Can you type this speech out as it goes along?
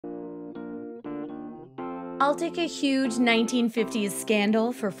I'll take a huge 1950s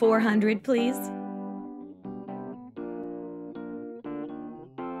scandal for 400, please.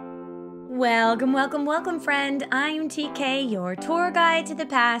 Welcome, friend. I'm TK, your tour guide to the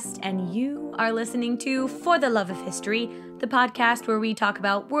past, and you are listening to For the Love of History, the podcast where we talk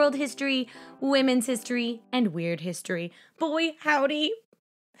about world history, women's history, and weird history. Boy, howdy,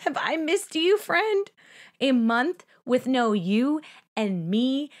 have I missed you, friend? A month with no you and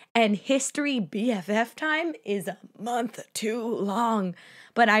me and history BFF time is a month too long.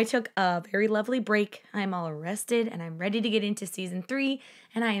 But I took a very lovely break. I'm all rested and I'm ready to get into season 3.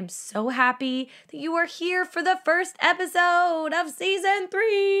 And I am so happy that you are here for the first episode of season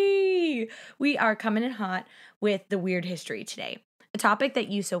 3. We are coming in hot with the weird history today, a topic that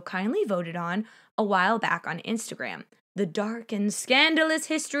you so kindly voted on a while back on Instagram. The dark and scandalous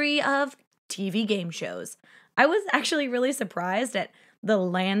history of TV game shows. I was actually really surprised at the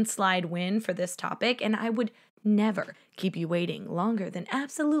landslide win for this topic, and I would never keep you waiting longer than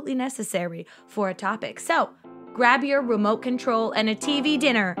absolutely necessary for a topic. So, grab your remote control and a TV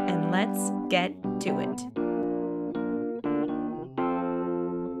dinner, and let's get to it.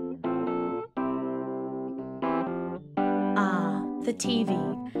 The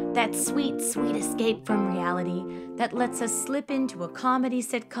TV, that sweet escape from reality that lets us slip into a comedy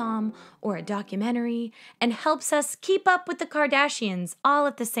sitcom or a documentary and helps us keep up with the Kardashians all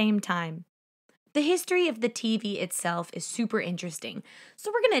at the same time. The history of the TV itself is super interesting,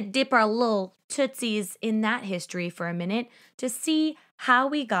 so we're going to dip our little tootsies in that history for a minute to see how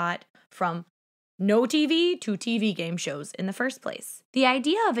we got from no TV to TV game shows in the first place. The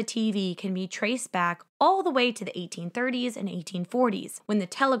idea of a TV can be traced back all the way to the 1830s and 1840s, when the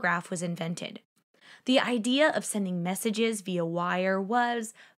telegraph was invented. The idea of sending messages via wire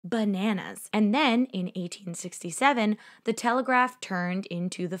was bananas. And then in 1867, the telegraph turned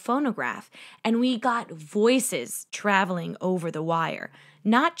into the phonograph, and we got voices traveling over the wire,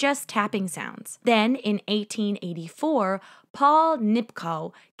 not just tapping sounds. Then in 1884, Paul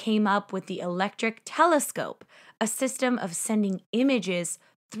Nipkow came up with the electric telescope, a system of sending images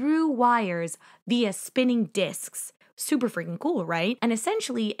through wires via spinning discs. Super freaking cool, right? And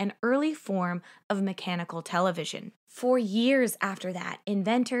essentially an early form of mechanical television. For years after that,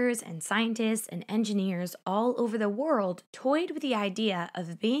 inventors and scientists and engineers all over the world toyed with the idea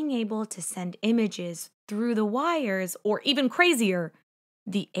of being able to send images through the wires, or even crazier,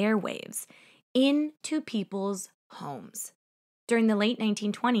 the airwaves, into people's homes. During the late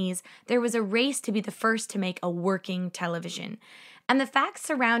 1920s, there was a race to be the first to make a working television. And the facts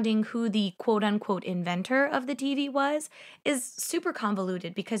surrounding who the quote-unquote inventor of the TV was is super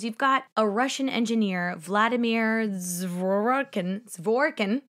convoluted, because you've got a Russian engineer, Vladimir Zvorkin,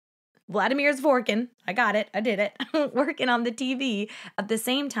 I got it, I did it, working on the TV at the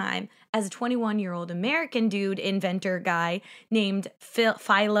same time as a 21-year-old American dude, inventor guy named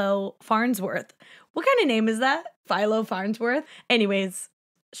Philo Farnsworth. What kind of name is that? Philo Farnsworth? Anyways,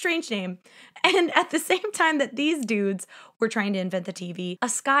 strange name. And at the same time that these dudes were trying to invent the TV, a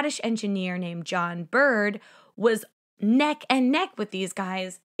Scottish engineer named John Bird was neck and neck with these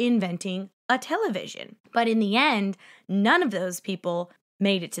guys inventing a television. But in the end, none of those people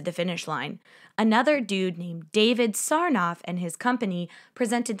made it to the finish line. Another dude named David Sarnoff and his company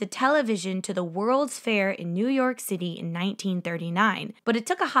presented the television to the World's Fair in New York City in 1939, but it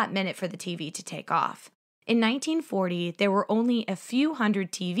took a hot minute for the TV to take off. In 1940, there were only a few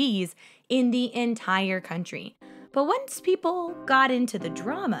hundred TVs in the entire country. But once people got into the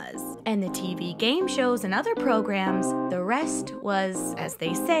dramas and the TV game shows and other programs, the rest was, as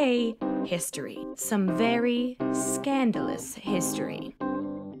they say, history. Some very scandalous history.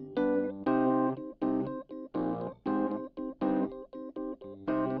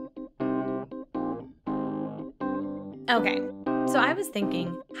 Okay, so I was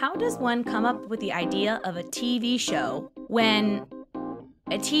thinking, how does one come up with the idea of a TV show when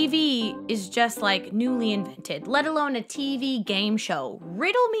a TV is just like newly invented, let alone a TV game show?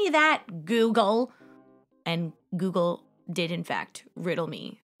 Riddle me that, Google. And Google did, in fact, riddle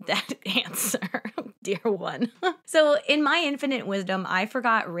me that answer, dear one. So in my infinite wisdom, I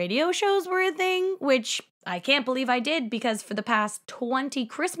forgot radio shows were a thing, which I can't believe I did, because for the past 20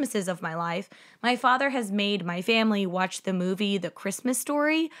 Christmases of my life, my father has made my family watch the movie The Christmas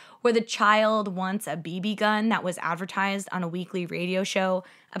Story, where the child wants a BB gun that was advertised on a weekly radio show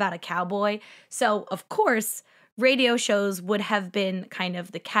about a cowboy. So, of course, radio shows would have been kind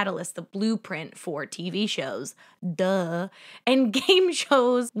of the catalyst, the blueprint for TV shows. Duh. And game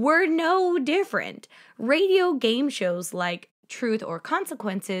shows were no different. Radio game shows like Truth or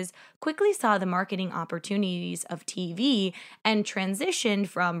Consequences quickly saw the marketing opportunities of TV and transitioned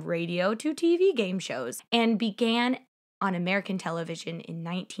from radio to TV game shows and began on American television in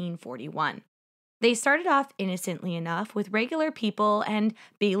 1941. They started off innocently enough with regular people and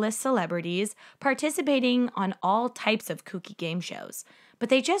B-list celebrities participating on all types of kooky game shows, but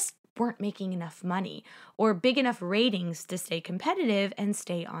they just weren't making enough money or big enough ratings to stay competitive and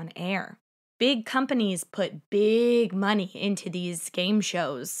stay on air. Big companies put big money into these game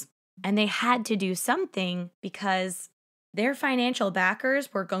shows, and they had to do something because their financial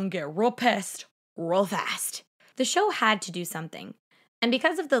backers were going to get real pissed real fast. The show had to do something. And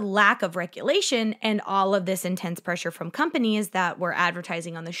because of the lack of regulation and all of this intense pressure from companies that were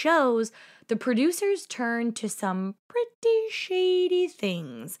advertising on the shows, the producers turned to some pretty shady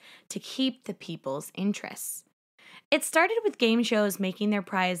things to keep the people's interests. It started with game shows making their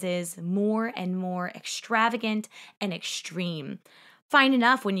prizes more and more extravagant and extreme. Fine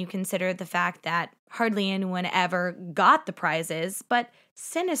enough when you consider the fact that hardly anyone ever got the prizes, but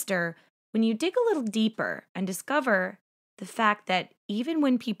sinister when you dig a little deeper and discover the fact that even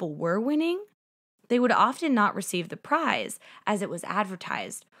when people were winning, they would often not receive the prize as it was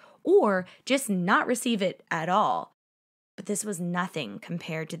advertised, or just not receive it at all. But this was nothing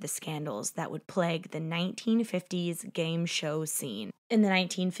compared to the scandals that would plague the 1950s game show scene. In the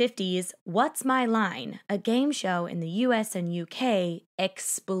 1950s, What's My Line, a game show in the US and UK,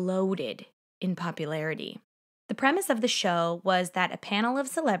 exploded in popularity. The premise of the show was that a panel of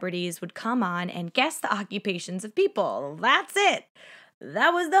celebrities would come on and guess the occupations of people. That's it. That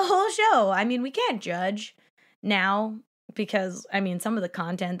was the whole show. I mean, we can't judge now because, some of the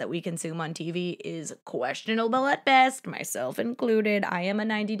content that we consume on TV is questionable at best, myself included. I am a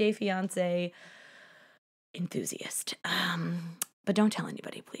 90 Day Fiancé enthusiast. But don't tell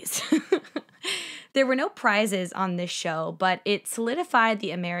anybody, please. There were no prizes on this show, but it solidified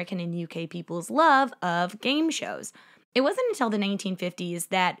the American and UK people's love of game shows. It wasn't until the 1950s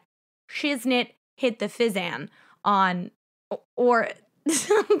that Shiznit hit the Fizzan on, or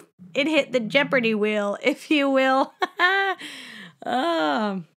it hit the Jeopardy wheel, if you will.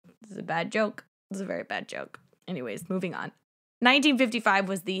 Oh, this is a bad joke. This is a very bad joke. Anyways, moving on. 1955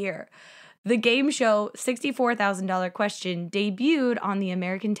 was the year. The game show $64,000 Question debuted on the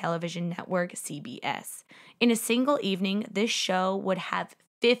American television network CBS. In a single evening, this show would have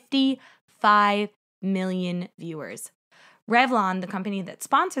 55 million viewers. Revlon, the company that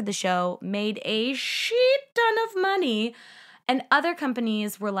sponsored the show, made a shit ton of money, and other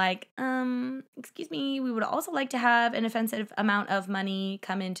companies were like, excuse me, we would also like to have an offensive amount of money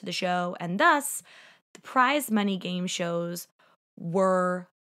come into the show, and thus, the prize money game shows were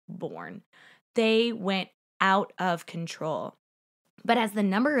born. They went out of control. But as the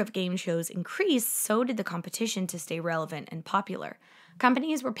number of game shows increased, so did the competition to stay relevant and popular.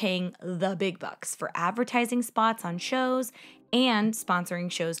 Companies were paying the big bucks for advertising spots on shows and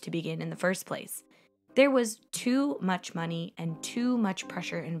sponsoring shows to begin in the first place. There was too much money and too much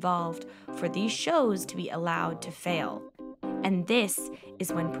pressure involved for these shows to be allowed to fail. And this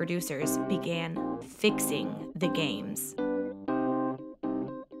is when producers began fixing the games.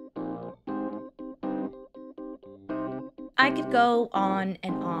 I could go on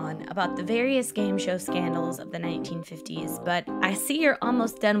and on about the various game show scandals of the 1950s, but I see you're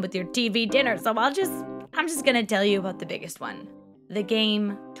almost done with your TV dinner, so I'm just gonna tell you about the biggest one, the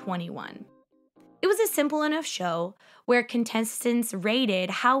game 21. It was a simple enough show where contestants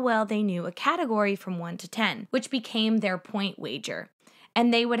rated how well they knew a category from 1 to 10, which became their point wager,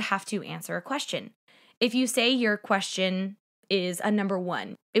 and they would have to answer a question. If you say your question is a number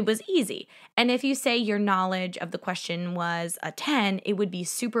 1, it was easy. And if you say your knowledge of the question was a 10, it would be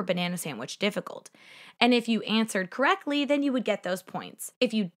super banana sandwich difficult. And if you answered correctly, then you would get those points.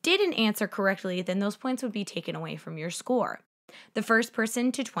 If you didn't answer correctly, then those points would be taken away from your score. The first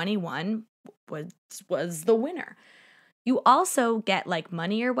person to 21 was the winner. You also get like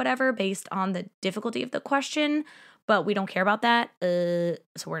money or whatever based on the difficulty of the question, but we don't care about that.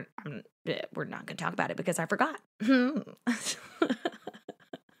 So we're not going to talk about it because I forgot.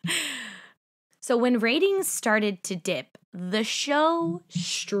 So when ratings started to dip, the show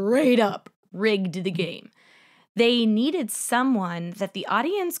straight up rigged the game. They needed someone that the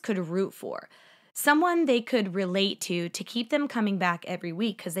audience could root for, someone they could relate to keep them coming back every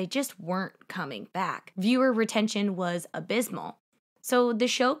week because they just weren't coming back. Viewer retention was abysmal. So the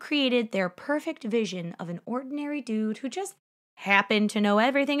show created their perfect vision of an ordinary dude who just happened to know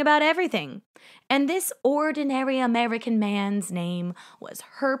everything about everything. And this ordinary American man's name was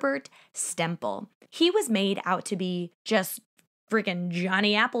Herbert Stemple. He was made out to be just freaking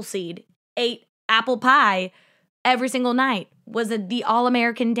Johnny Appleseed, ate apple pie every single night was the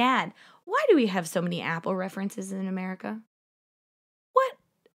all-American dad. Why do we have so many Apple references in America?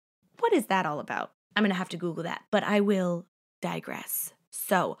 What is that all about? I'm going to have to Google that, but I will digress.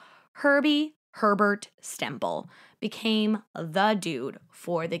 So, Herbert Stemple became the dude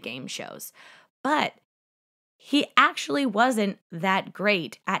for the game shows. But he actually wasn't that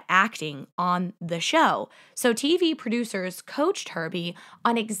great at acting on the show. So TV producers coached Herbie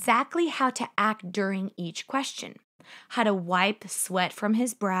on exactly how to act during each question, how to wipe sweat from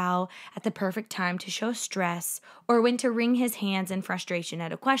his brow at the perfect time to show stress, or when to wring his hands in frustration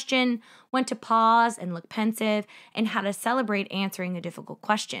at a question, when to pause and look pensive, and how to celebrate answering a difficult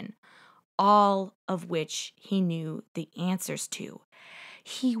question, all of which he knew the answers to.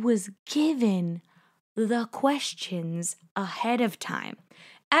 He was given the questions ahead of time.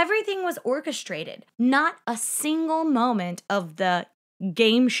 Everything was orchestrated. Not a single moment of the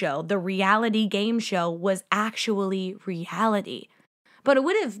game show, the reality game show, was actually reality. But it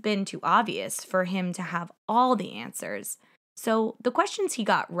would have been too obvious for him to have all the answers. So the questions he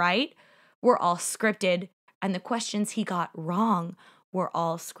got right were all scripted, and the questions he got wrong were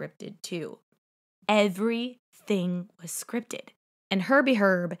all scripted too. Everything was scripted. And Herbie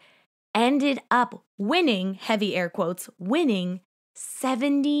Herb ended up winning, heavy air quotes, winning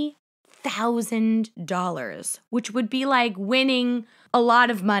 $70,000, which would be like winning a lot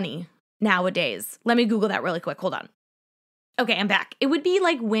of money nowadays. Let me Google that really quick. Hold on. Okay, I'm back. It would be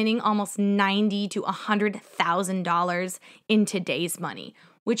like winning almost $90,000 to $100,000 in today's money,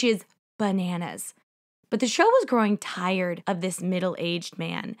 which is bananas. But the show was growing tired of this middle-aged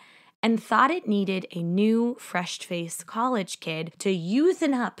man and thought it needed a new, fresh-faced college kid to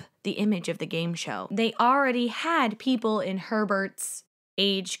youthen up the image of the game show. They already had people in Herbert's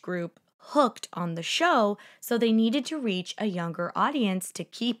age group hooked on the show, so they needed to reach a younger audience to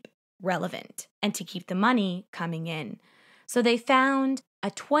keep relevant and to keep the money coming in. So they found a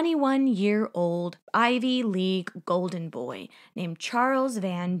 21-year-old Ivy League golden boy named Charles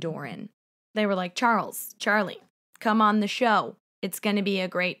Van Doren. They were like, Charlie, come on the show. It's going to be a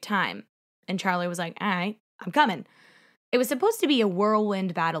great time. And Charlie was like, all right, I'm coming. It was supposed to be a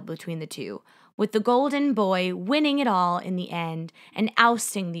whirlwind battle between the two, with the golden boy winning it all in the end and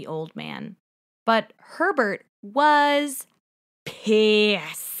ousting the old man. But Herbert was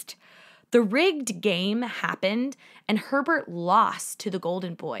pissed. The rigged game happened, and Herbert lost to the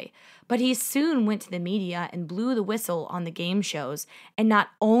golden boy. But he soon went to the media and blew the whistle on the game shows. And not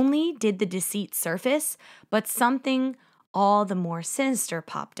only did the deceit surface, but something all the more sinister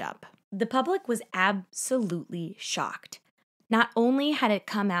popped up. The public was absolutely shocked. Not only had it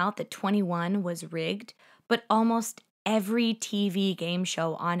come out that 21 was rigged, but almost every TV game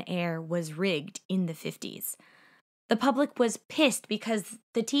show on air was rigged in the 50s. The public was pissed because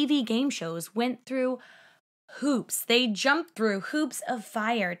the TV game shows went through hoops. They jumped through hoops of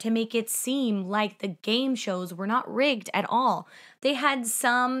fire to make it seem like the game shows were not rigged at all. They had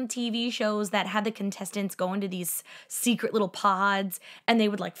some TV shows that had the contestants go into these secret little pods, and they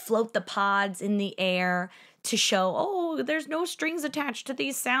would like float the pods in the air to show, oh, there's no strings attached to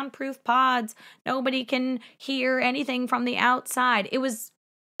these soundproof pods. Nobody can hear anything from the outside. It was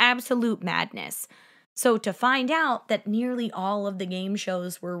absolute madness. So to find out that nearly all of the game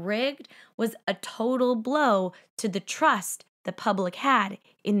shows were rigged was a total blow to the trust the public had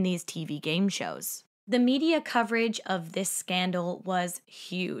in these TV game shows. The media coverage of this scandal was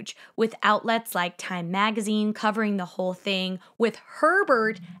huge, with outlets like Time Magazine covering the whole thing, with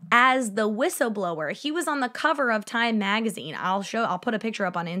Herbert as the whistleblower. He was on the cover of Time Magazine. I'll put a picture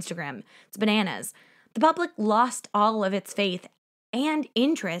up on Instagram. It's bananas. The public lost all of its faith and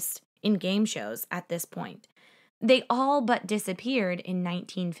interest in game shows at this point. They all but disappeared in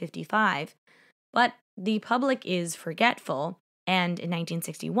 1955, but the public is forgetful, and in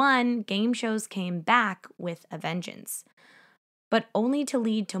 1961, game shows came back with a vengeance, but only to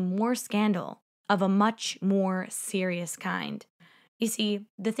lead to more scandal of a much more serious kind. You see,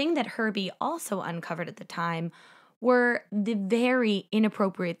 the thing that Herbie also uncovered at the time were the very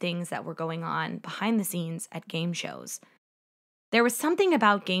inappropriate things that were going on behind the scenes at game shows. There was something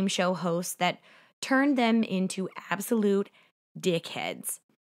about game show hosts that turned them into absolute dickheads.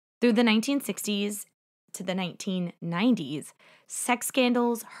 Through the 1960s to the 1990s, sex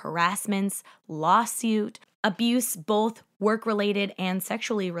scandals, harassments, lawsuit, abuse, both work-related and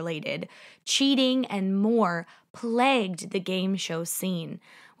sexually related, cheating, and more plagued the game show scene,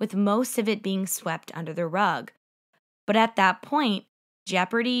 with most of it being swept under the rug. But at that point,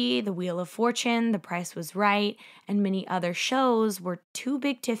 Jeopardy, The Wheel of Fortune, The Price was Right, and many other shows were too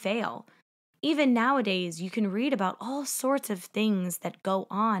big to fail. Even nowadays, you can read about all sorts of things that go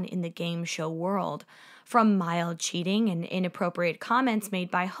on in the game show world, from mild cheating and inappropriate comments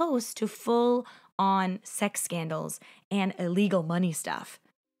made by hosts to full on sex scandals and illegal money stuff.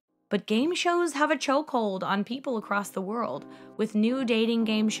 But game shows have a chokehold on people across the world, with new dating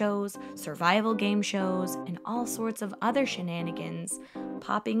game shows, survival game shows, and all sorts of other shenanigans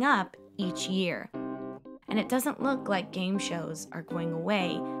popping up each year. And it doesn't look like game shows are going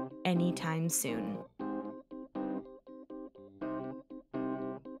away anytime soon.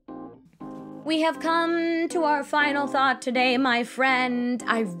 We have come to our final thought today, my friend.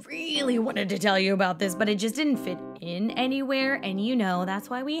 I really wanted to tell you about this, but it just didn't fit in anywhere, and that's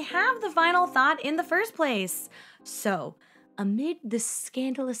why we have the final thought in the first place. So, amid the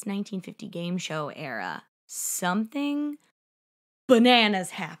scandalous 1950 game show era, something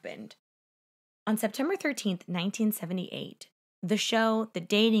bananas happened. On September 13th, 1978, the show The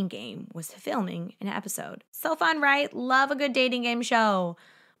Dating Game was filming an episode. So fun, right? Love a good dating game show.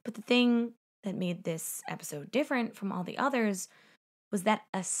 But the thing that made this episode different from all the others was that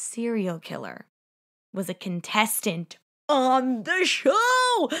a serial killer was a contestant on the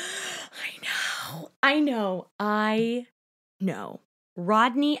show. I know.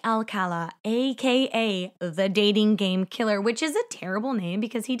 Rodney Alcala, aka the Dating Game Killer, which is a terrible name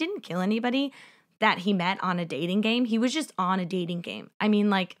because he didn't kill anybody that he met on a dating game. He was just on a dating game. I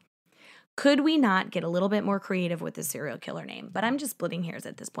mean, could we not get a little bit more creative with the serial killer name? But I'm just splitting hairs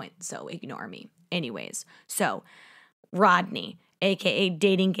at this point, so ignore me. Anyways, so Rodney, aka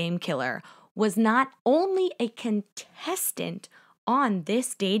Dating Game Killer, was not only a contestant on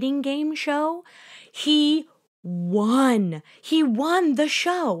this dating game show, he won. He won the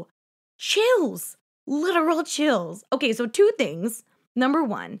show. Chills. Literal chills. Okay, so 2 things. Number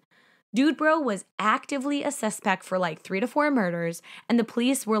 1, Dude Bro was actively a suspect for 3 to 4 murders, and the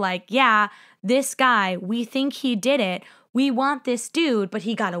police were like, yeah, this guy, we think he did it. We want this dude, but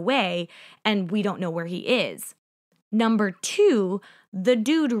he got away, and we don't know where he is. Number 2, the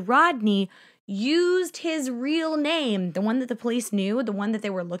dude Rodney used his real name, the one that the police knew, the one that they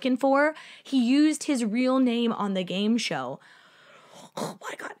were looking for. He used his real name on the game show. Oh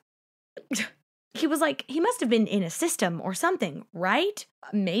my God. He was he must have been in a system or something, right?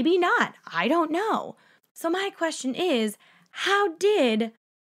 Maybe not. I don't know. So my question is, how did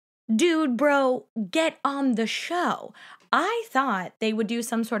Dude Bro get on the show? I thought they would do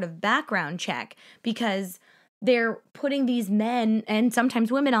some sort of background check because they're putting these men and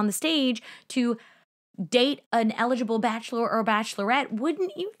sometimes women on the stage to date an eligible bachelor or bachelorette.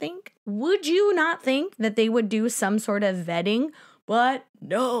 Wouldn't you think? Would you not think that they would do some sort of vetting? But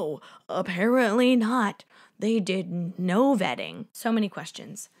no, apparently not. They did no vetting. So many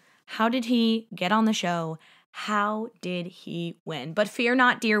questions. How did he get on the show? How did he win? But fear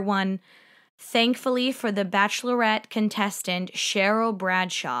not, dear one. Thankfully for the Bachelorette contestant, Cheryl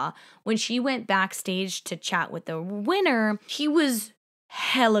Bradshaw, when she went backstage to chat with the winner, he was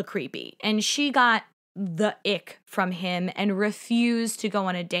hella creepy. And she got the ick from him and refused to go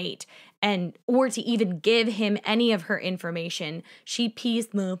on a date or to even give him any of her information. She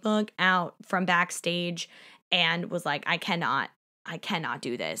pieced the fuck out from backstage and was like, I cannot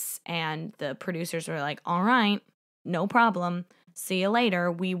do this. And the producers were like, all right, no problem. See you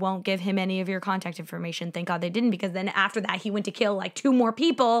later. We won't give him any of your contact information. Thank God they didn't, because then after that, he went to kill 2 more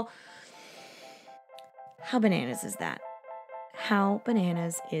people. How bananas is that? How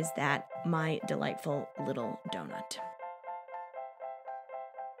bananas is that, my delightful little donut?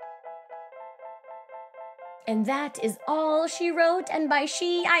 And that is all she wrote, and by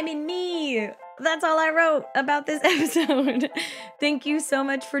she, I mean me. That's all I wrote about this episode. Thank you so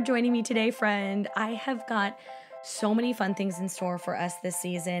much for joining me today, friend. I have got so many fun things in store for us this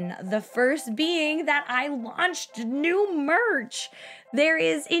season. The first being that I launched new merch. There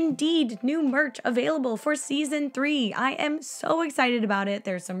is indeed new merch available for season 3. I am so excited about it.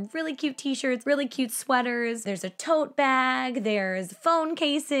 There's some really cute t-shirts, really cute sweaters. There's a tote bag. There's phone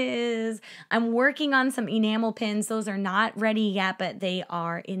cases. I'm working on some enamel pins. Those are not ready yet, but they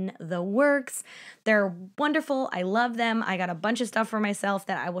are in the works. They're wonderful. I love them. I got a bunch of stuff for myself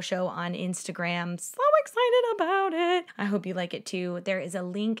that I will show on Instagram. So excited about it. I hope you like it too. There is a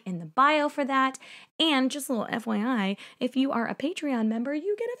link in the bio for that. And just a little FYI, if you are a Patreon member,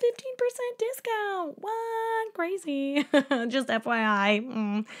 you get a 15% discount. What? Crazy. Just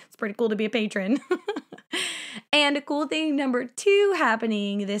FYI. It's pretty cool to be a patron. And a cool thing number 2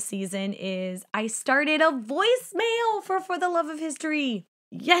 happening this season is I started a voicemail for the Love of History.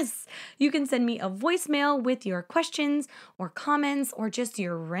 Yes, you can send me a voicemail with your questions or comments or just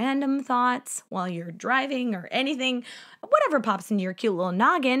your random thoughts while you're driving or anything, whatever pops into your cute little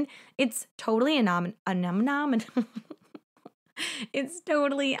noggin. It's totally It's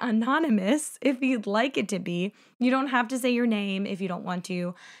totally anonymous if you'd like it to be. You don't have to say your name if you don't want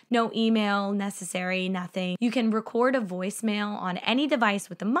to. No email necessary, nothing. You can record a voicemail on any device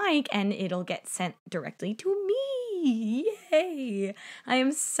with a mic and it'll get sent directly to me. Yay! I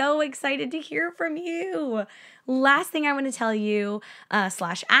am so excited to hear from you. Last thing I want to tell you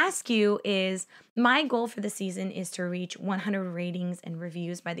slash ask you is my goal for the season is to reach 100 ratings and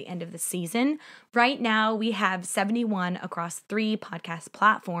reviews by the end of the season. Right now, we have 71 across 3 podcast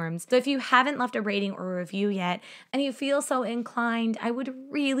platforms. So if you haven't left a rating or a review yet and you feel so inclined, I would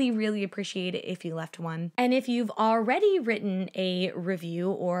really, really appreciate it if you left one. And if you've already written a review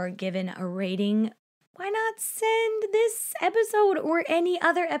or given a rating, why not send this episode or any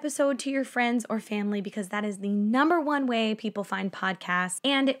other episode to your friends or family, because that is the number one way people find podcasts,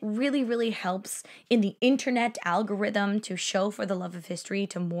 and it really, really helps in the internet algorithm to show For the Love of History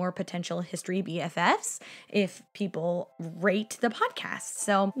to more potential history BFFs if people rate the podcast.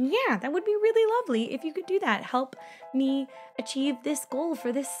 So yeah, that would be really lovely if you could do that. Help me achieve this goal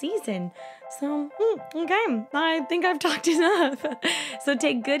for this season. So, okay, I think I've talked enough. So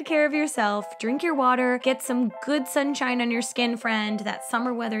take good care of yourself, drink your water, get some good sunshine on your skin, friend. That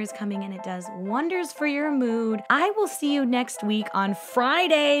summer weather is coming and it does wonders for your mood. I will see you next week on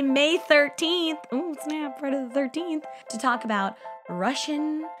Friday, May 13th. Oh, snap, Friday the 13th, to talk about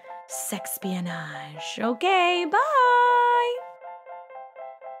Russian sexpionage. Okay, bye.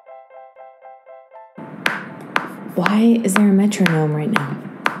 Why is there a metronome right now?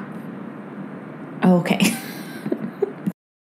 Oh, okay.